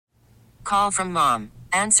Call from mom.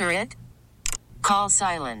 Answer it. Call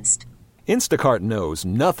silenced. Instacart knows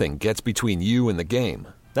nothing gets between you and the game.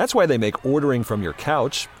 That's why they make ordering from your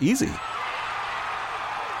couch easy.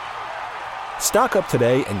 Stock up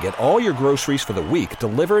today and get all your groceries for the week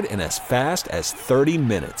delivered in as fast as 30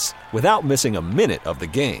 minutes without missing a minute of the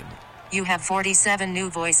game. You have 47 new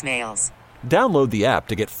voicemails. Download the app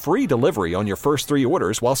to get free delivery on your first 3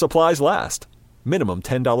 orders while supplies last. Minimum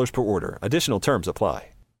 $10 per order. Additional terms apply.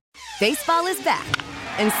 Baseball is back,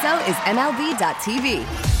 and so is MLB.tv.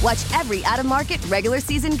 Watch every out-of-market regular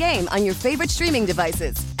season game on your favorite streaming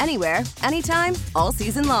devices, anywhere, anytime, all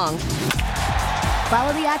season long.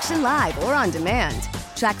 Follow the action live or on demand.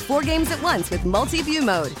 Track 4 games at once with multi-view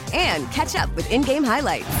mode and catch up with in-game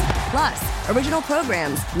highlights. Plus, original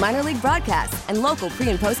programs, minor league broadcasts, and local pre-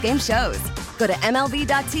 and post-game shows. Go to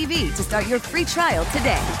MLB.tv to start your free trial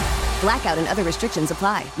today. Blackout and other restrictions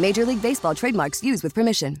apply. Major League Baseball trademarks used with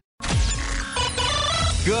permission.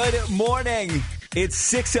 Good morning. It's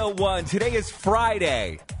 6:01. Today is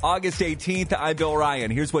Friday, August 18th. I'm Bill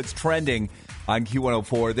Ryan. Here's what's trending on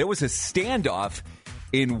Q104. There was a standoff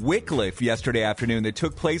in Wickliffe yesterday afternoon that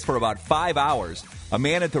took place for about 5 hours. A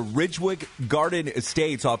man at the Ridgewick Garden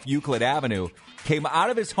Estates off Euclid Avenue came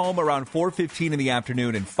out of his home around 4:15 in the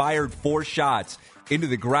afternoon and fired 4 shots into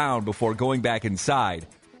the ground before going back inside.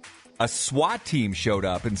 A SWAT team showed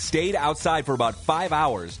up and stayed outside for about 5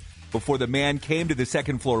 hours before the man came to the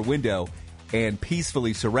second-floor window and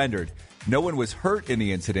peacefully surrendered. No one was hurt in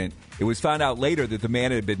the incident. It was found out later that the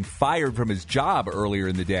man had been fired from his job earlier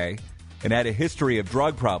in the day and had a history of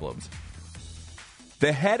drug problems.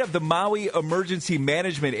 The head of the Maui Emergency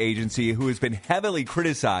Management Agency, who has been heavily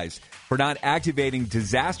criticized for not activating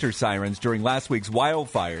disaster sirens during last week's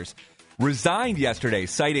wildfires, resigned yesterday,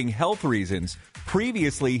 citing health reasons.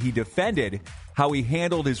 Previously, he defended how he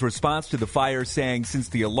handled his response to the fire, saying since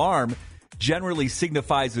the alarm generally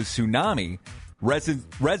signifies a tsunami,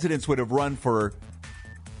 residents would have run for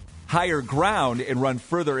higher ground and run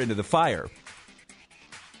further into the fire.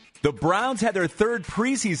 The Browns had their 3rd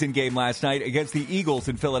preseason game last night against the Eagles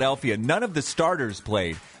in Philadelphia. None of the starters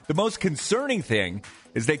played. The most concerning thing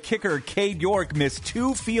is that kicker Cade York missed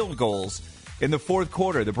 2 field goals in the 4th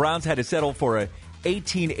quarter. The Browns had to settle for a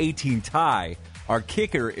 18-18 tie. Our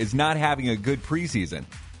kicker is not having a good preseason.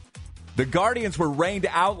 The Guardians were rained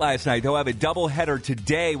out last night. They'll have a doubleheader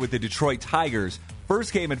today with the Detroit Tigers.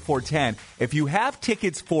 First game at 4:10. If you have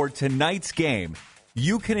tickets for tonight's game,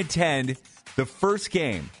 you can attend the first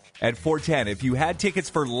game at 4:10. If you had tickets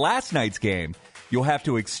for last night's game, you'll have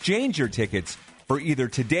to exchange your tickets for either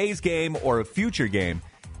today's game or a future game.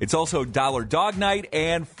 It's also Dollar Dog Night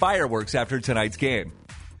and fireworks after tonight's game.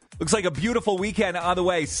 Looks like a beautiful weekend on the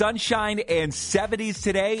way. Sunshine and 70s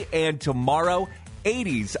today and tomorrow,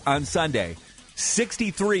 80s on Sunday.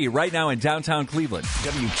 63 right now in downtown Cleveland.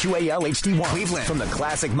 WQAL HD1 Cleveland from the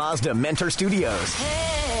Classic Mazda Mentor Studios.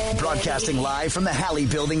 Broadcasting live from the Halley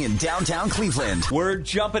Building in downtown Cleveland. We're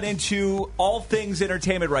jumping into all things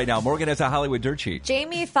entertainment right now. Morgan has a Hollywood dirt sheet.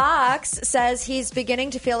 Jamie Foxx says he's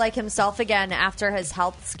beginning to feel like himself again after his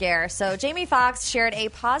health scare. So Jamie Foxx shared a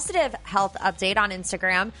positive health update on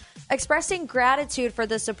Instagram, expressing gratitude for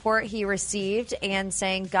the support he received and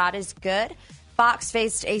saying God is good. Fox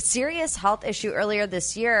faced a serious health issue earlier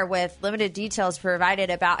this year with limited details provided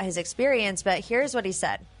about his experience, but here's what he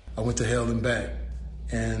said. I went to hell and back,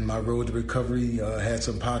 and my road to recovery had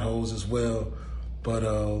some potholes as well, but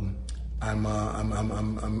I'm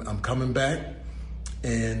coming back,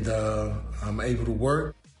 and I'm able to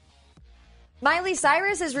work. Miley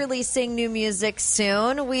Cyrus is releasing new music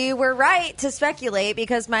soon. We were right to speculate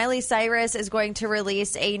because Miley Cyrus is going to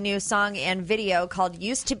release a new song and video called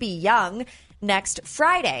Used to Be Young next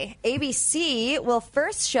Friday. ABC will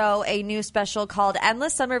first show a new special called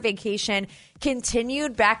Endless Summer Vacation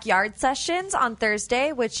Continued Backyard Sessions on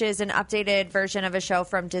Thursday, which is an updated version of a show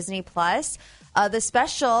from Disney+. The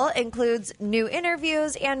special includes new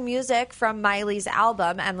interviews and music from Miley's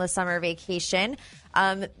album, Endless Summer Vacation.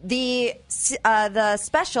 The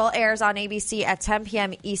special airs on ABC at 10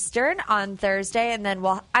 p.m. Eastern on Thursday, and then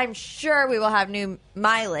I'm sure we will have new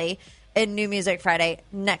Miley in New Music Friday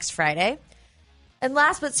next Friday. And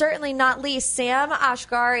last but certainly not least, Sam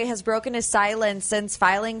Asghari has broken his silence since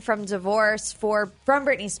filing from divorce from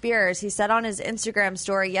Britney Spears. He said on his Instagram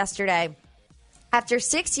story yesterday, after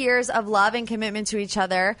 6 years of love and commitment to each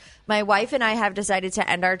other, my wife and I have decided to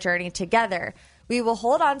end our journey together. We will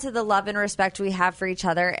hold on to the love and respect we have for each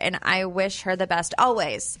other, and I wish her the best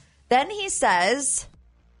always. Then he says,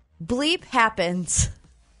 bleep happens.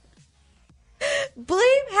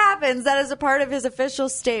 Bleep happens. That is a part of his official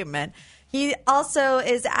statement. He also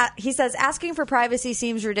he says, asking for privacy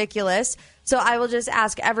seems ridiculous, so I will just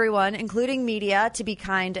ask everyone, including media, to be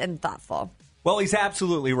kind and thoughtful. Well, he's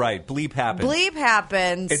absolutely right. Bleep happens. Bleep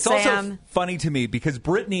happens, It's Sam. also funny to me because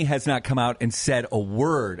Britney has not come out and said a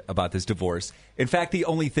word about this divorce. In fact, the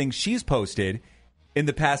only thing she's posted in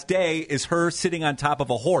the past day is her sitting on top of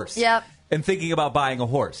a horse. Yep. And thinking about buying a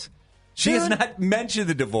horse. She has not mentioned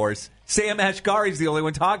the divorce. Sam Ashgari's the only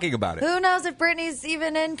one talking about it. Who knows if Britney's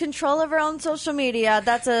even in control of her own social media?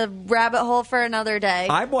 That's a rabbit hole for another day.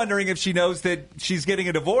 I'm wondering if she knows that she's getting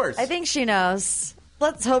a divorce. I think she knows.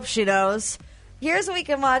 Let's hope she knows. Here's what we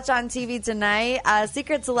can watch on TV tonight.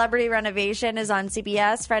 Secret Celebrity Renovation is on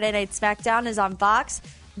CBS. Friday Night SmackDown is on Fox.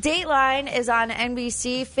 Dateline is on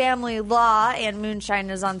NBC. Family Law and Moonshine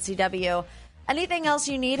is on CW. Anything else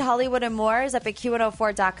you need, Hollywood and more, is up at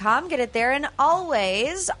Q104.com. Get it there and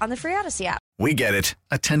always on the free Odyssey app. We get it.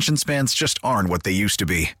 Attention spans just aren't what they used to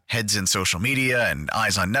be. Heads in social media and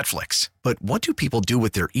eyes on Netflix. But what do people do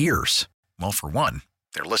with their ears? Well, for one,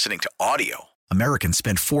 they're listening to audio. Americans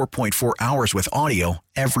spend 4.4 hours with audio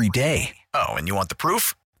every day. Oh, and you want the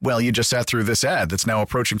proof? Well, you just sat through this ad that's now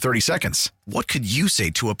approaching 30 seconds. What could you say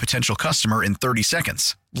to a potential customer in 30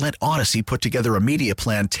 seconds? Let Odyssey put together a media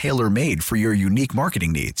plan tailor-made for your unique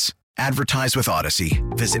marketing needs. Advertise with Odyssey.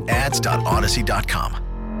 Visit ads.odyssey.com.